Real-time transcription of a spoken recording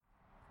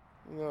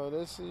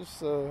This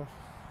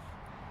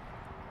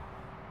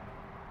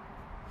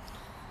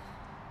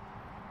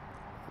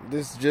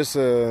is just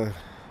a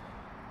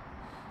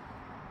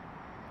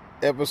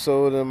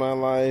episode in my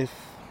life.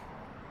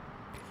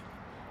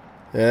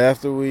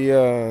 After we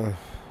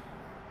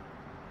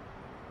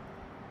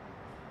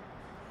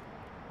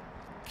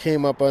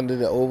came up under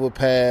the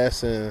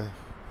overpass in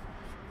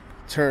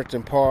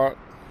Turton Park,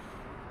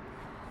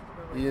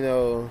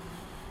 the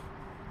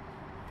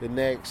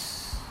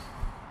next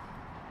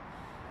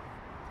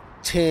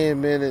 10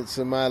 minutes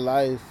of my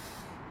life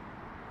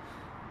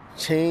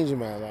changed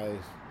my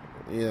life.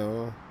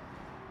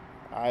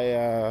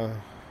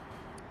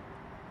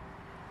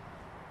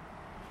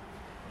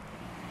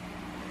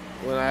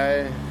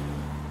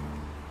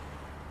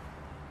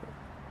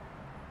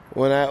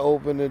 When I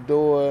opened the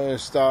door and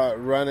start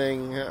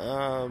running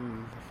out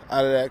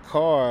of that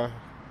car,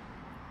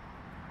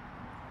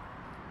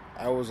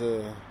 I was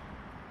a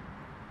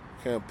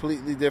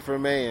completely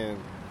different man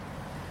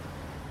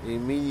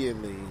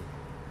immediately.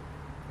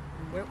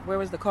 Where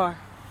was the car?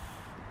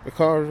 The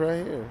car was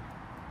right here.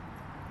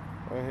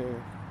 Right here.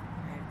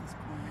 Right at this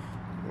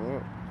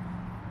corner.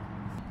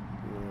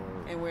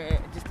 Yeah. And we're,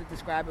 just to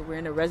describe it, we're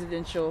in a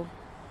residential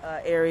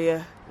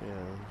area. Yeah.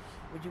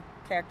 Would you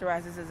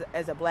characterize this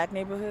as a black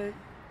neighborhood?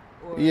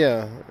 Or?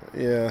 Yeah.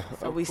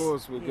 So of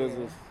course, because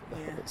it's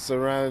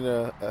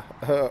surrounding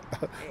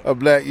a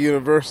black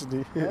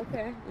university.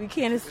 Okay, we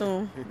can't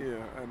assume.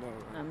 Yeah, I know.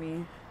 I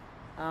mean,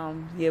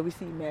 we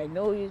see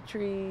magnolia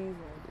trees.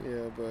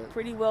 Yeah, but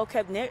pretty well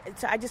kept.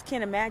 So I just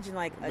can't imagine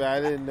but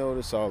I didn't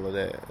notice all of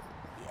that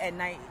at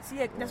night. See,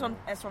 that's what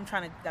I'm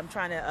trying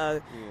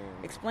to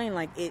explain.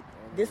 Like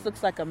this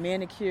looks like a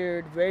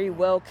manicured, very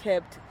well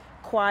kept,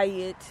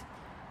 quiet.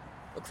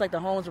 Looks like the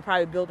homes were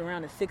probably built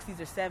around the 60s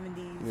or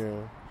 70s.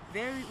 Yeah.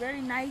 Very, very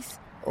nice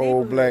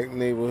old black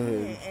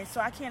neighborhood. Yeah, and so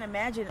I can't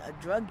imagine a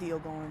drug deal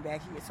going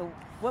back here. So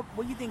what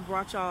do you think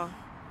brought y'all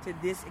to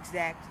this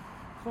exact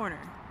corner?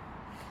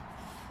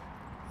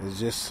 It's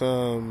just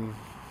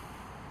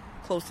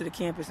close to the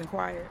campus and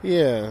quiet.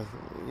 Yeah,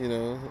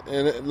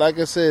 and like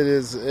I said,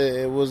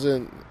 it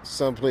wasn't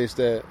someplace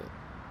that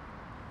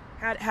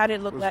how did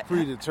it look was like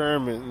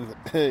predetermined.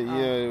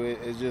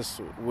 It's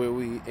just where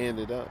we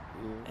ended up.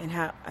 And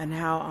how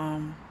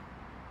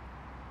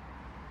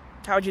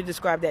would you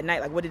describe that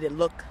night? Like, what did it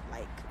look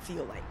like,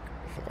 feel like?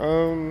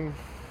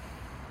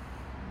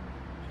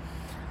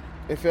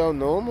 It felt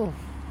normal.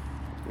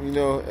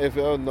 It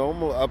felt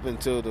normal up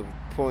until the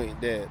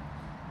point that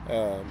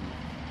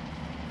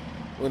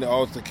when the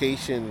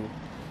altercation.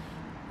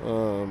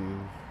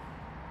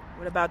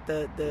 What about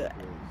the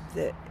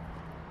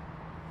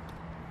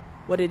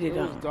what did it? It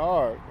was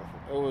dark.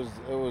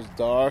 It was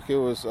dark. It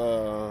was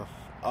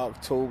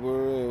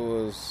October. It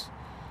was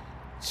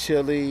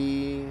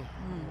chilly.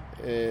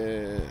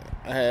 And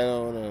I had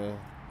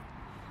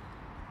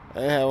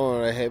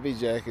on a heavy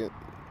jacket.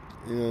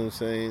 You know what I'm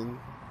saying?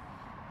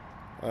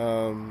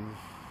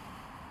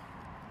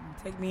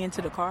 Take me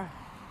into the car.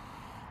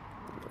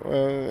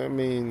 Well, I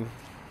mean,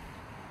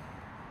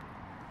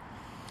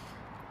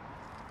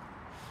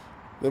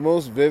 the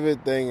most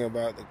vivid thing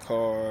about the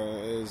car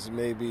is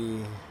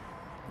maybe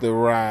the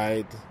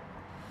ride.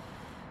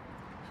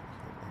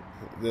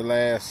 The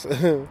last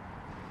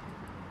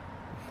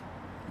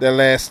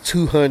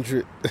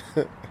 200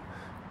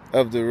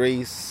 of the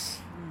race.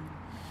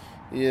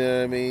 You know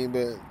what I mean?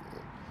 But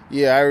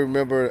yeah, I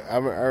remember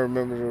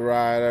the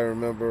ride. I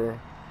remember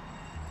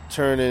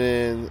turning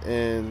in,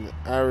 and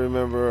I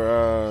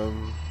remember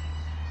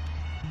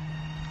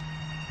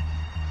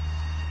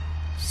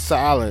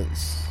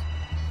silence.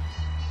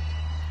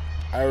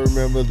 I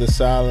remember the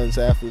silence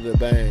after the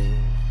bang.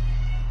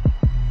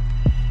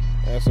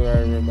 That's what I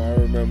remember. I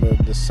remember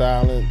the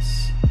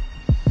silence,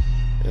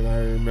 and I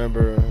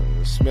remember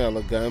the smell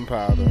of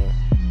gunpowder.